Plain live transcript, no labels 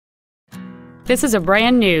This is a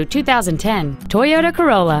brand new 2010 Toyota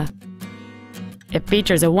Corolla. It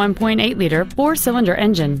features a 1.8-liter four-cylinder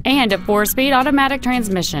engine and a 4-speed automatic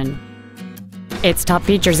transmission. Its top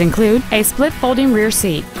features include a split folding rear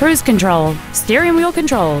seat, cruise control, steering wheel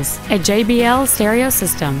controls, a JBL stereo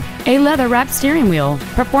system, a leather-wrapped steering wheel,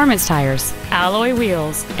 performance tires, alloy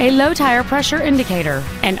wheels, a low tire pressure indicator,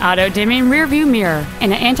 an auto-dimming rear-view mirror,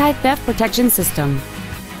 and an anti-theft protection system.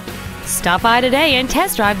 Stop by today and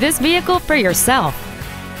test drive this vehicle for yourself.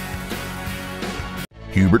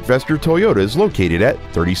 HubertVesterToyota is located at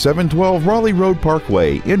 3712 Raleigh Road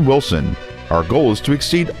Parkway in Wilson. Our goal is to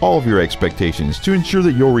exceed all of your expectations to ensure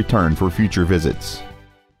that you'll return for future visits.